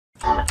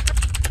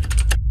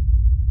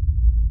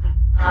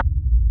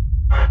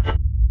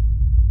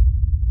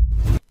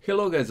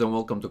Hello guys and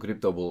welcome to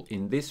CryptoBull.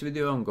 In this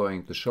video I'm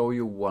going to show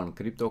you one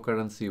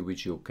cryptocurrency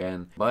which you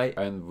can buy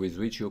and with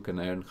which you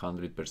can earn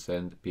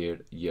 100% per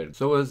year.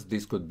 So as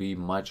this could be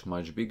much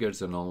bigger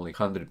than only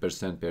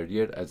 100% per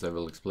year, as I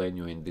will explain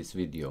you in this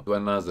video.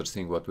 Another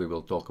thing what we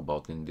will talk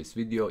about in this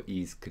video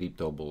is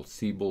CryptoBull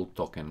C-Bull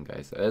token,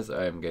 guys, as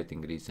I am getting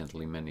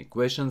recently many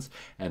questions,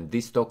 and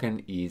this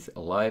token is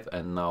live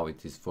and now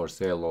it is for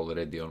sale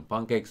already on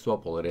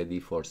PancakeSwap already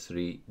for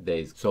 3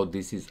 days. So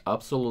this is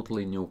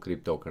absolutely new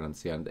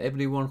cryptocurrency, and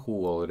everyone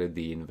who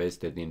already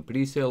invested in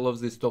pre-sale of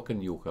this token,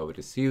 you have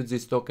received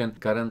this token.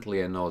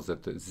 Currently I know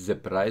that the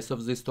price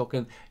of this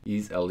token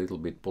is a little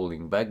bit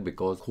pulling back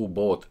because who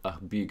bought a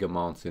big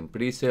amounts in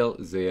pre-sale,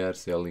 they are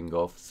selling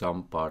off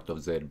some part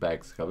of their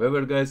bags.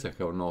 However guys, I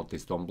have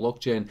noticed on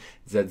blockchain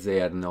that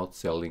they are not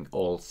selling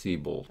all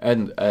C-Bull,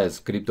 and as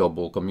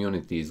CryptoBull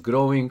community is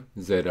growing,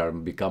 there are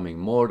becoming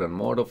more and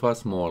more of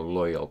us, more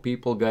loyal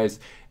people, guys.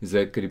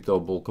 The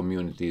CryptoBull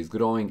community is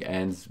growing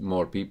and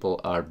more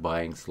people are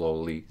buying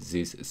slowly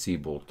this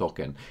C-Bull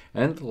token.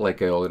 And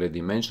like I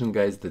already mentioned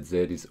guys, that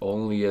there is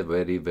only a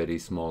very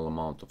small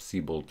amount of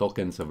C-Bull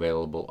tokens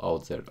available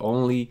out there.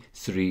 Only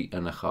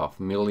 3.5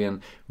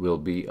 million will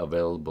be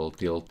available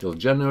till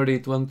January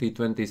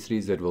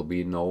 2023. There will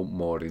be no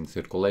more in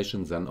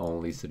circulation than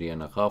only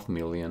 3.5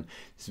 million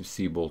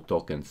C-Bull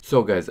tokens.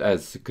 So guys,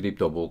 as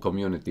CryptoBull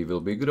community will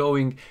be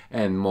growing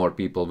and more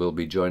people will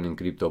be joining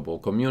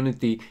CryptoBull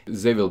community,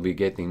 they will be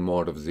getting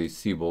more of these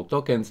C-Bull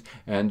tokens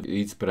and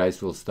its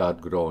price will start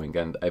growing.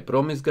 And I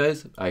promise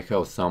guys, I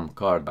have some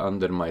card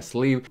under my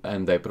sleeve,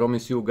 and I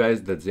promise you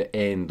guys that the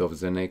end of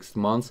the next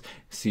month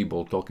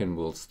C-Bull token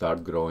will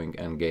start growing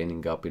and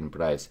gaining up in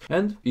price.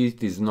 And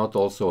it is not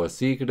also a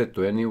secret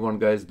to anyone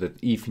guys that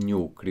if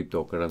new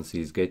cryptocurrency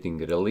is getting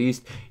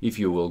released, if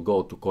you will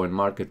go to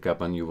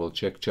CoinMarketCap and you will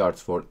check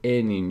charts for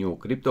any new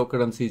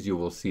cryptocurrencies, you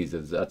will see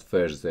that at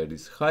first there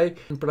is high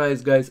in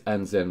price guys,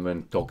 and then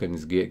when token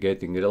is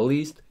getting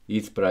released,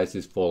 its price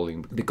is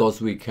falling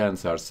because weak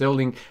hands are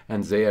selling,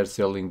 and they are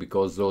selling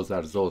because those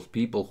are those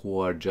people who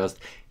are just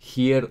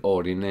here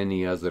or in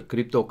any other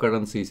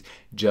cryptocurrencies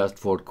just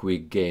for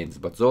quick gains.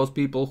 But those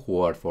people who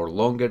are for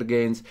longer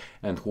gains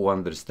and who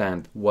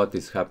understand what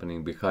is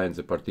happening behind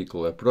the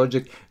particular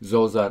project,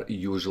 those are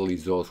usually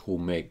those who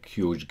make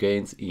huge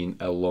gains in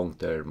a long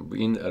term,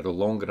 in a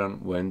long run,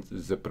 when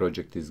the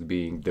project is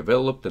being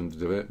developed and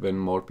when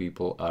more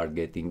people are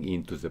getting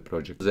into the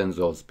project. Then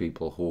those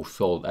people who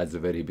sold at the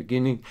very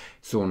beginning,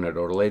 sooner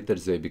or later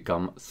they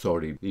become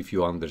sorry. If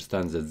you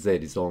understand that there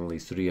is only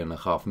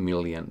 3.5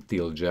 million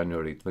till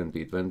January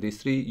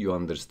 2023, you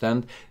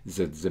understand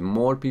that the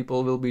more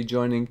people will be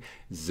joining,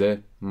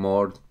 the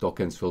more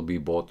tokens will be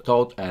bought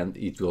out and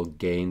it will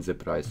gain the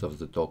price of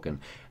the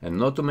token. And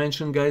not to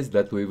mention guys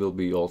that we will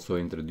be also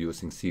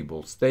introducing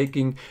C-Bull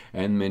staking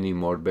and many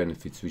more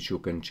benefits which you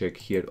can check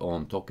here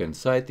on token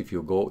site. If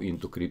you go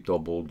into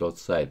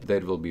cryptobull.site,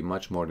 there will be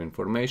much more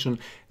information.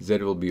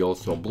 There will be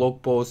also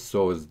blog posts,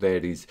 so as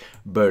there is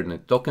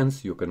burned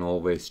tokens, you can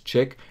always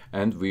check,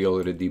 and we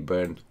already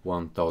burned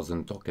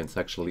 1000 tokens.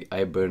 Actually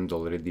I burned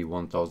already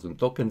 1000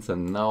 tokens,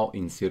 and now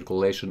in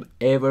circulation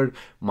ever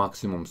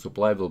maximum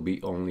supply will be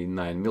only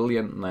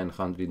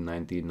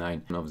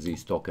 9,999 of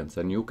these tokens,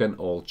 and you can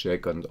all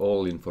check, and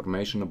all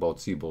information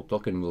about C-Bull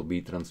token will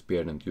be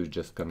transparent. You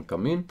just can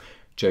come in,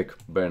 check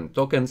burn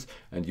tokens,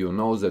 and you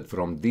know that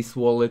from this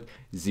wallet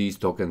these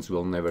tokens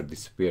will never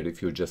disappear.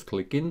 If you just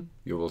click in,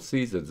 you will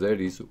see that there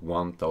is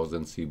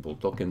 1000 C-Bull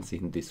tokens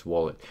in this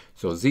wallet.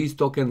 So these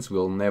tokens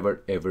will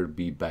never ever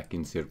be back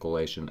in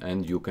circulation,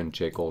 and you can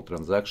check all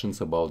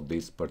transactions about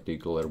this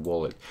particular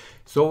wallet.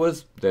 So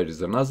as there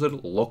is another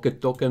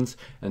locked tokens,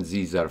 and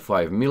these are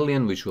 5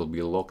 million which will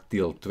be locked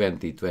till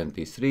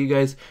 2023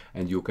 guys,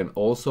 and you can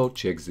also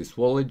check this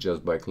wallet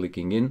just by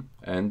clicking in,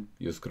 and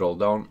you scroll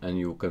down and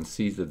you can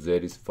see that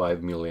there is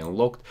 5 million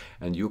locked,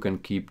 and you can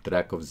keep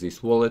track of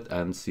this wallet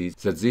and see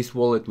that this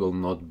wallet will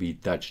not be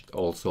touched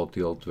also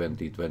till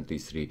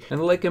 2023.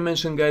 And like I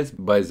mentioned guys,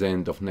 by the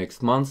end of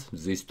next month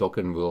this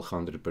token will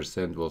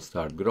 100% will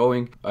start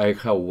growing. I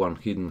have one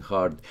hidden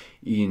card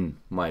in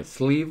my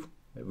sleeve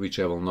which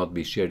I will not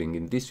be sharing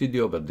in this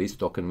video, but this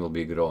token will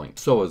be growing.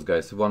 So as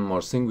guys, one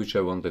more thing which I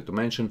wanted to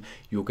mention,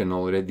 you can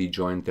already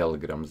join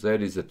Telegram. There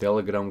is a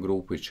Telegram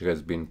group which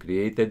has been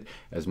created,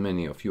 as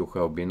many of you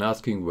have been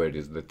asking where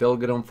is the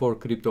Telegram for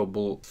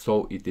CryptoBull.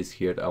 So it is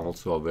here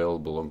also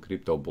available on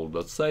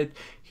cryptobull.site.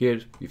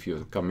 Here if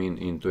you come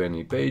into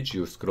any page,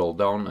 you scroll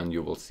down and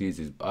you will see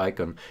this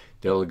icon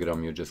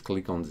Telegram. You just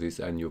click on this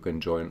and you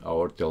can join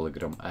our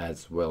Telegram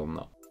as well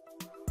now.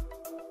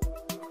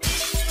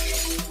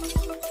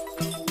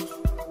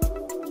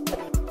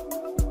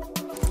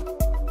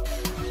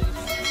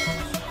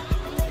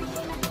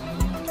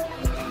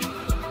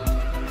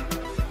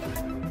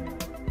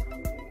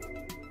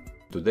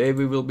 Today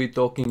we will be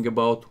talking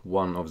about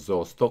one of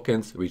those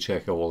tokens which I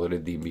have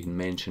already been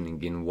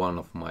mentioning in one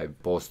of my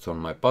posts on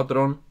my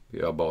Patreon.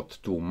 About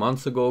 2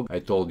 months ago I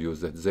told you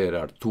that there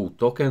are 2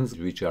 tokens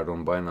which are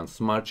on Binance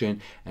Smart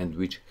Chain and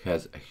which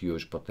has a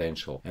huge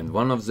potential, and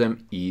one of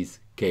them is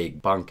cake,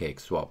 pancake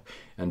swap.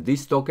 And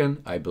this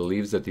token, I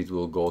believe that it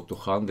will go to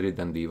 100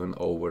 and even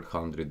over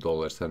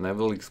 $100, and I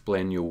will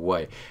explain you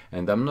why.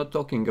 And I'm not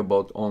talking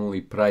about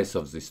only price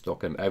of this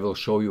token. I will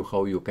show you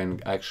how you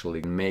can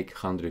actually make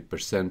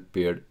 100%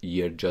 per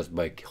year just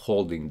by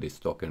holding this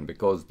token,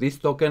 because this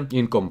token,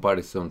 in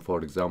comparison,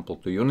 for example,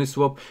 to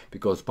Uniswap,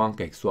 because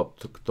PancakeSwap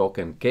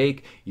token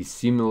cake is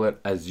similar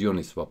as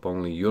Uniswap,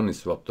 only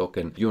Uniswap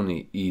token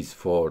Uni is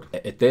for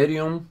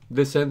Ethereum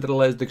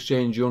decentralized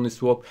exchange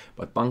Uniswap,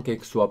 but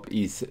PancakeSwap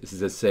is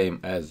the same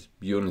as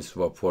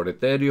Uniswap for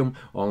Ethereum,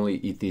 only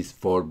it is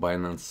for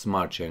Binance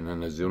Smart Chain.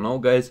 And as you know,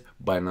 guys,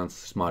 Binance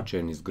Smart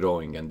Chain is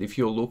growing, and if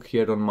you look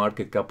here on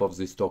market cap of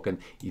this token,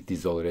 it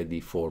is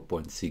already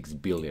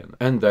 4.6 billion,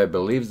 and I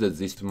believe that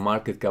this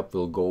market cap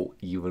will go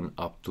even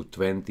up to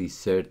 20,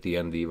 30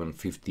 and even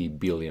 50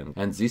 billion,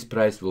 and this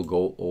price will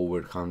go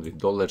over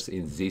 $100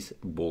 in this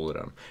bull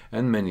run.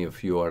 And many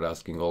of you are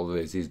asking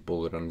always, this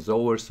bull run is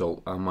over?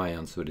 So my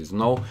answer is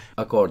no.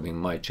 According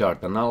my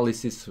chart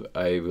analysis,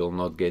 I will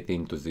not get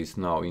into this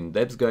now in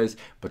depth, guys,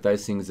 but I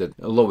think that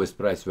the lowest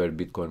price where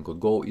Bitcoin could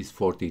go is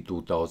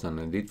 42,000,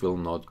 and it will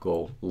not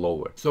go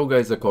lower. So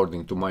guys,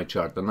 according to my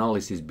chart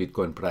analysis,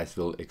 Bitcoin price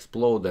will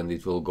explode and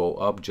it will go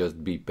up.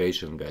 Just be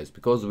patient, guys,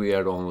 because we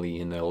are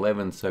only in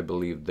 11th, I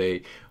believe,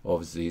 day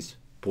of this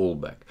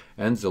pullback,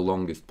 and the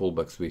longest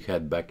pullbacks we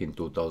had back in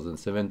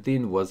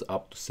 2017 was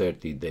up to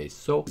 30 days.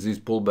 So this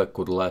pullback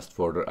could last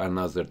for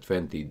another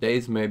 20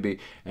 days maybe,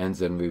 and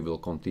then we will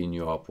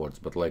continue upwards.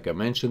 But like I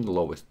mentioned, the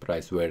lowest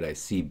price where I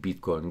see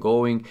Bitcoin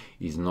going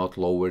is not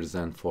lower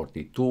than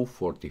 42,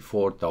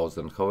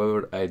 44,000.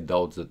 However, I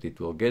doubt that it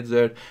will get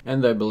there,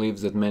 and I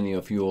believe that many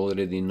of you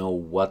already know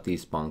what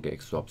is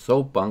PancakeSwap.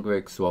 So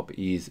PancakeSwap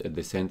is a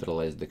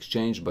decentralized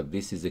exchange, but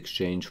this is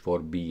exchange for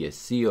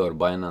BSC or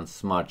Binance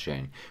Smart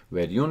Chain,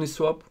 where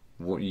Uniswap,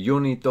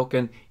 Uni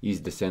token, is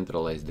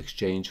decentralized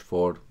exchange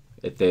for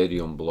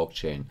Ethereum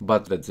blockchain,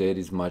 but that there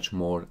is much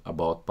more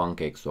about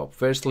PancakeSwap.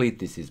 Firstly,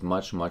 this is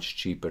much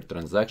cheaper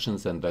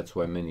transactions, and that's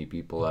why many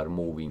people are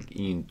moving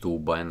into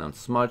Binance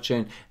Smart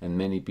Chain, and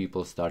many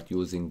people start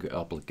using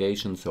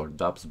applications or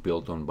dApps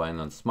built on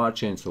Binance Smart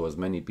Chain. So as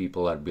many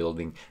people are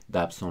building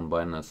dApps on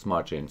Binance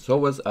Smart Chain,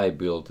 so as I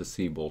built a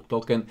CBOL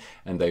token,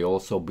 and I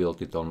also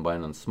built it on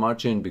Binance Smart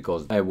Chain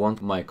because I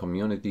want my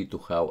community to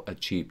have a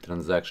cheap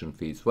transaction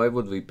fees. Why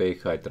would we pay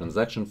high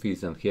transaction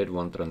fees? And here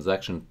one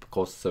transaction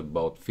costs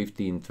about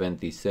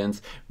 15-20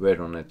 cents,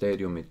 where on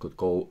Ethereum it could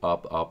go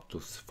up to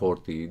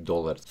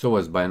 $40. So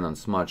as Binance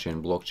Smart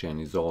Chain blockchain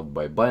is owned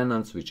by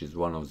Binance, which is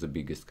one of the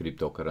biggest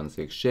cryptocurrency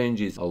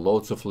exchanges,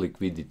 lots of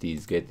liquidity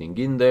is getting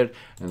in there,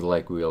 and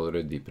like we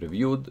already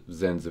previewed,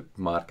 then the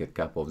market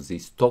cap of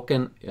this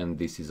token, and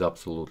this is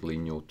absolutely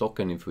new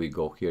token. If we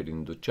go here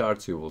in the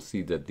charts, you will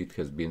see that it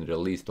has been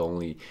released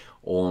only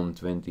on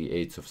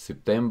 28th of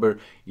September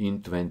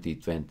in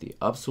 2020.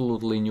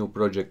 Absolutely new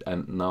project,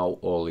 and now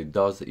all it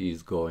does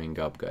is going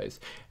up,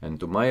 guys. And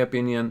to my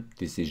opinion,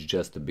 this is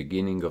just the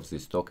beginning of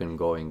this token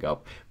going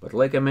up. But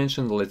like I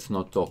mentioned, let's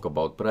not talk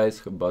about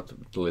price, but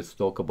let's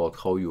talk about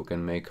how you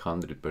can make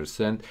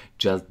 100%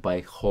 just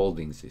by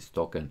holding this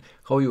token.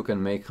 How you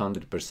can make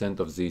 100%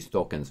 of these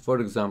tokens. For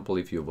example,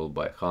 if you will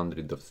buy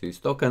 100 of these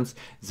tokens,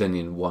 then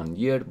in 1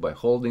 year by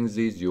holding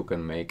these you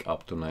can make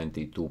up to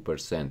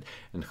 92%.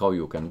 And how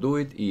you can do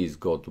it is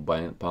go to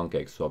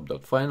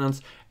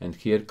pancakeswap.finance, and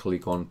here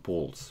click on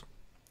pools.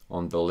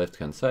 On the left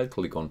hand side,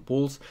 click on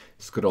pools,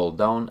 scroll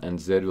down, and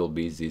there will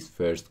be this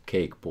first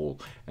cake pool,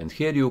 and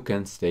here you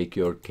can stake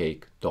your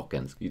cake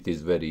tokens. It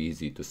is very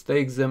easy to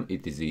stake them,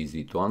 it is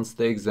easy to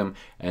unstake them,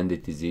 and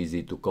it is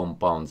easy to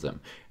compound them.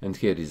 And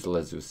here is,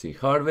 as you see,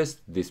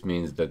 harvest. This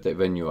means that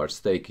when you are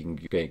staking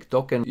cake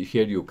token,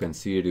 here you can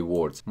see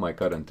rewards. My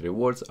current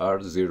rewards are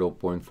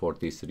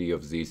 0.43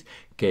 of these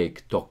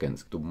cake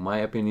tokens. To my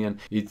opinion,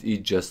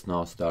 it just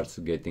now starts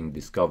getting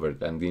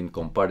discovered, and in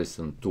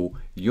comparison to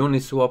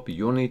Uniswap,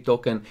 Uni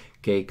token,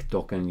 cake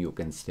token, you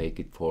can stake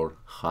it for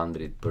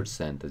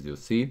 100%. As you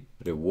see,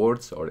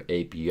 rewards or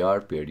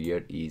APR per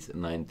year is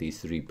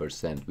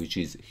 93%, which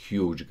is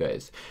huge,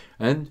 guys.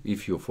 And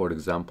if you, for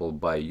example,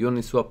 buy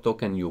Uniswap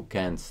token, you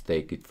can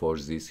stake it for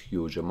this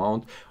huge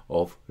amount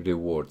of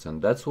rewards,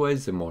 and that's why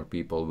the more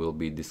people will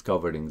be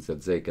discovering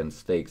that they can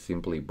stake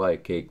simply buy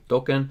cake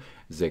token,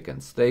 they can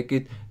stake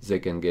it, they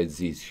can get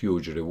these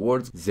huge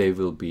rewards, they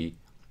will be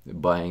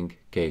buying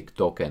cake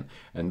token.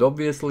 And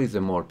obviously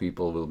the more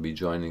people will be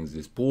joining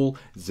this pool,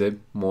 the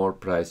more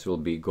price will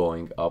be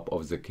going up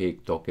of the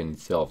cake token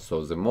itself.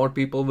 So the more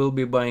people will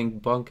be buying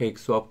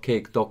PancakeSwap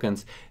cake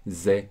tokens,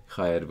 the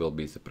higher will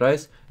be the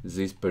price.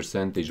 This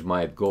percentage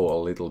might go a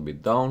little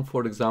bit down,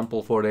 for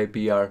example, for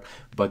APR,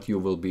 but you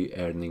will be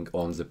earning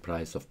on the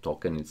price of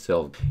token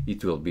itself.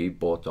 It will be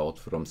bought out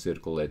from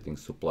circulating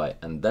supply,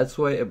 and that's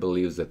why I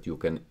believe that you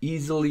can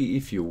easily,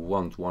 if you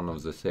want one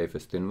of the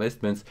safest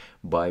investments,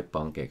 buy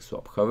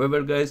PancakeSwap.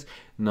 However, guys,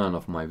 none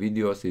of my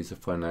videos is a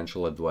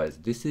financial advice.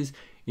 This is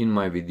in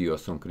my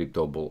videos on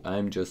CryptoBull.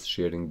 I'm just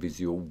sharing with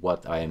you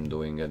what I am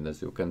doing, and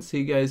as you can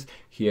see guys,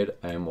 here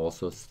I am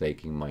also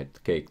staking my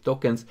cake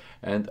tokens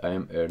and I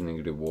am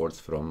earning rewards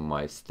from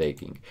my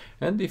staking.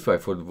 And if I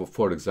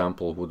for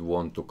example would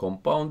want to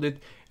compound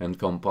it, and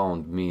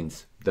compound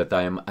means that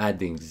I am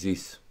adding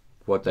this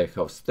what I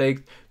have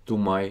staked to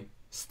my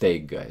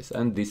stake guys,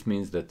 and this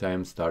means that I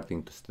am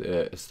starting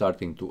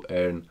to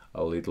earn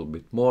a little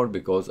bit more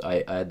because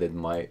I added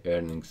my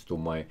earnings to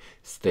my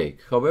stake.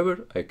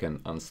 However, I can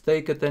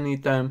unstake at any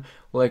time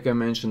like I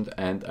mentioned,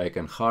 and I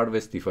can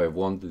harvest if I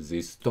want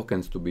these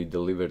tokens to be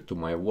delivered to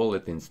my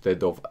wallet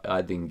instead of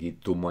adding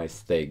it to my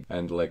stake.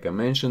 And like I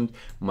mentioned,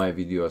 my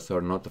videos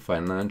are not a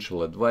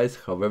financial advice.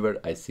 However,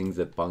 I think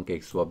that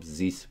PancakeSwap,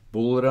 this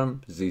bull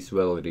run, this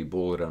Valerie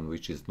bull run,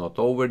 which is not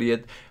over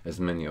yet, as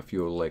many of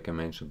you, like I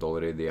mentioned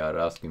already, are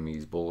asking me,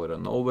 is bull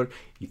run over?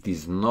 It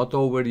is not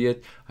over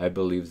yet. I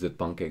believe that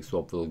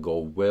PancakeSwap will go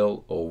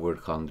well over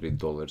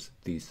 $100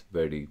 this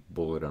very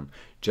bull run,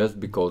 just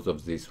because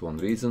of this one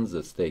reason.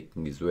 The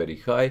staking is very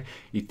high,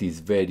 it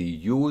is very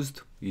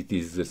used. It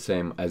is the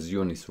same as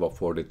Uniswap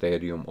for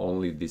Ethereum,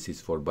 only this is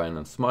for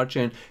Binance Smart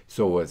Chain.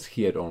 So as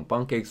here on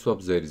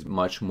PancakeSwap, there is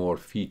much more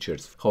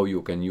features how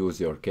you can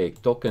use your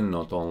cake token,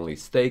 not only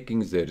staking,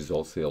 there is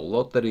also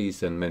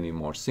lotteries and many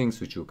more things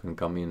which you can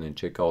come in and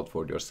check out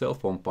for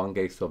yourself on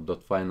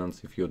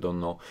pancakeswap.finance if you don't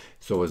know.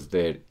 So as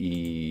there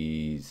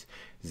is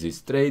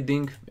this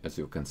trading, as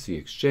you can see,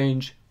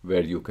 exchange,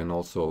 where you can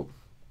also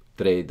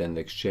trade and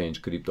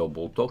exchange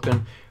CryptoBull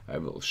token. I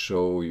will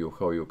show you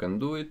how you can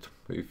do it.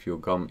 If you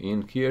come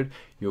in here,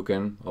 you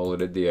can I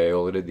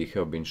already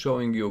have been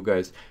showing you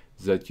guys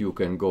that you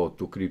can go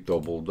to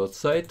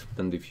CryptoBull.site,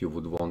 and if you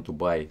would want to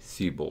buy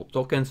CBull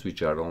tokens,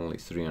 which are only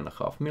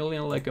 3.5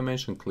 million, like I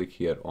mentioned, click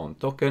here on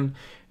token,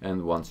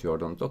 and once you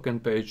are on token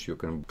page, you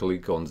can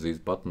click on this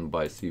button,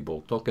 buy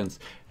CBull tokens,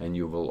 and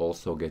you will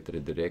also get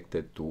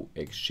redirected to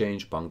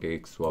exchange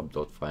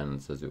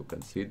pancakeswap.finance, as you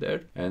can see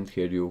there, and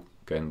here you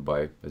can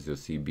buy, as you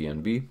see,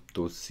 BNB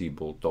to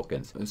CBull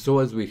tokens. And so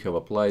as we have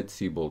applied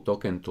CBull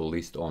token to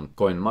list on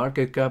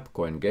CoinMarketCap,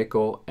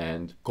 CoinGecko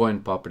and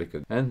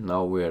CoinPaprika, and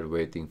now we are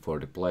waiting for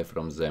reply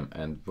from them,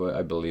 and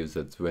I believe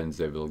that when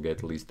they will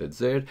get listed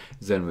there,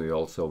 then we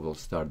also will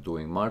start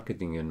doing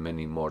marketing and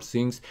many more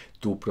things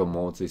to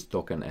promote this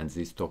token, and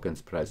this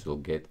token's price will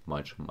get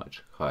much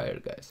higher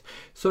guys.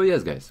 So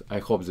yes guys, I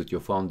hope that you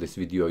found this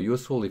video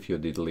useful. If you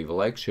did, leave a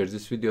like, share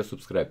this video,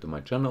 subscribe to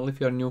my channel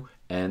if you are new,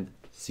 and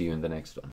see you in the next one.